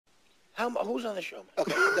Who's on the show?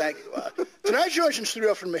 Okay, thank you. Tonight, joins in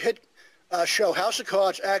studio from the hit show House of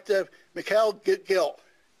Cards actor Michelle Gill.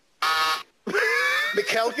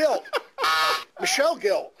 Michelle Gill. Michelle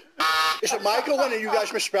Gill. Is it Michael when you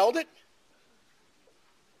guys misspelled it?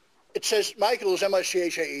 It says Michael is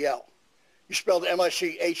M-I-C-H-A-E-L. You spelled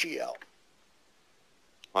M-I-C-H-E-L.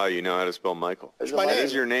 Oh, you know how to spell Michael. It's my name. That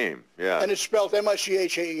is your name, yeah. And it's spelled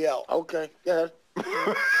M-I-C-H-A-E-L. Okay, go ahead.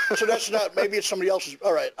 So that's not, maybe it's somebody else's.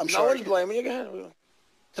 All right, I'm sorry. No one's blaming you. Go ahead.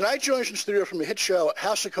 Tonight, joins in studio from the hit show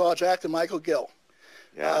House of Cards actor Michael Gill.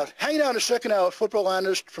 Yeah. Hanging out in the second hour, football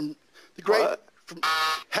analyst from the great...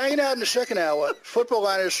 Hanging out in the second hour, football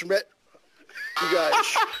analyst from... You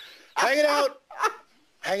guys. Hanging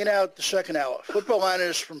out the second hour. Football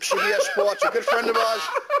analyst from CBS Sports, a good friend of ours.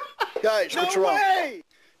 Guys, what's wrong? Way.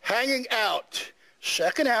 Hanging out.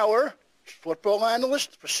 Second hour, football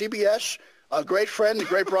analyst for CBS, a great friend, the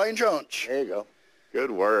great Brian Jones. There you go.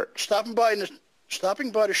 Good work. Stopping by the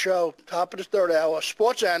show, top of the third hour,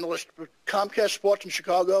 sports analyst for Comcast Sports in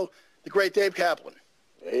Chicago, the great Dave Kaplan.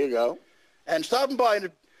 There you go. And stopping by in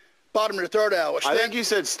the bottom of the third hour. I think you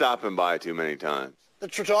said stopping by too many times.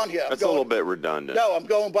 That's what's on here. That's a little bit redundant. No, I'm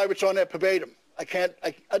going by what's on there verbatim. I can't.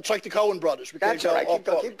 It's like the Coen brothers. That's all right.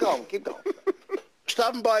 Keep going.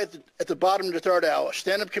 Stopping by at the bottom of the third hour,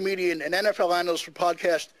 stand-up comedian and NFL analyst for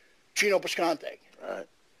podcast, Gino Piscante. All right.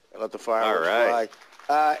 Let the fireworks fly.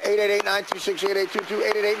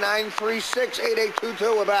 888-926-8822,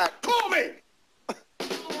 888-936-8822. We're back. Call me!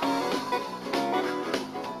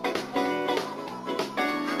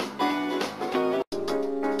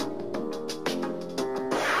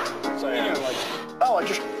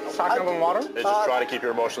 Sock up in water? They just try to keep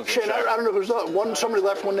your emotions in check. I don't know if there's not one. Somebody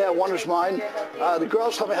left one there. One is mine. The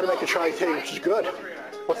girls taught me how to make a chai tea, which is good.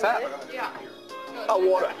 What's that?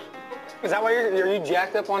 Water. Is that why are you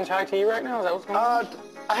jacked up on chai tea right now? Is that what's going on?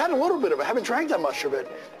 I had a little bit of it. I haven't drank that much of it.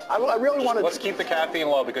 I really wanted. Let's keep the caffeine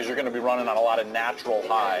low because you're going to be running on a lot of natural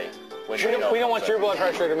high. We don't want your blood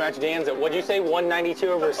pressure to match Dan's at, what'd you say, 192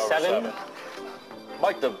 over 7?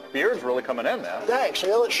 Mike, the beard's really coming in now. Thanks. I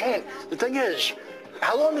yell at Shane. The thing is,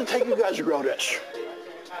 how long did it take you guys to grow this?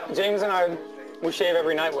 James and I, we shave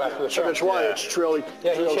every night after the show. So that's why it's really...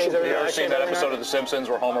 Yeah, he shaves every night. You ever seen that episode of The Simpsons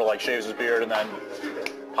where Homer shaves his beard and then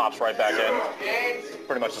pops right back in?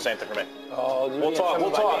 Pretty much the same thing for me. Oh, we'll talk,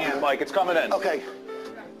 Mike. It's coming in. Okay.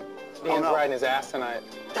 Dan's riding his ass tonight.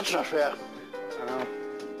 That's not fair. I know.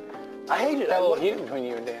 I hate it. Got a little heat between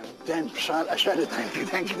you and Dan. Dan, son, I said it. Thank you.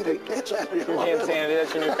 Dan Sanity. Dan Sanity,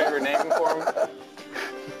 that's your new favorite name for him?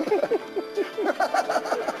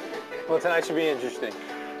 Well, tonight should be interesting.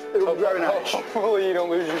 It'll be very nice. Hopefully you don't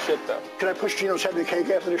lose your shit, though. Can I push Gino's head in the cake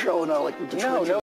after the show? And No.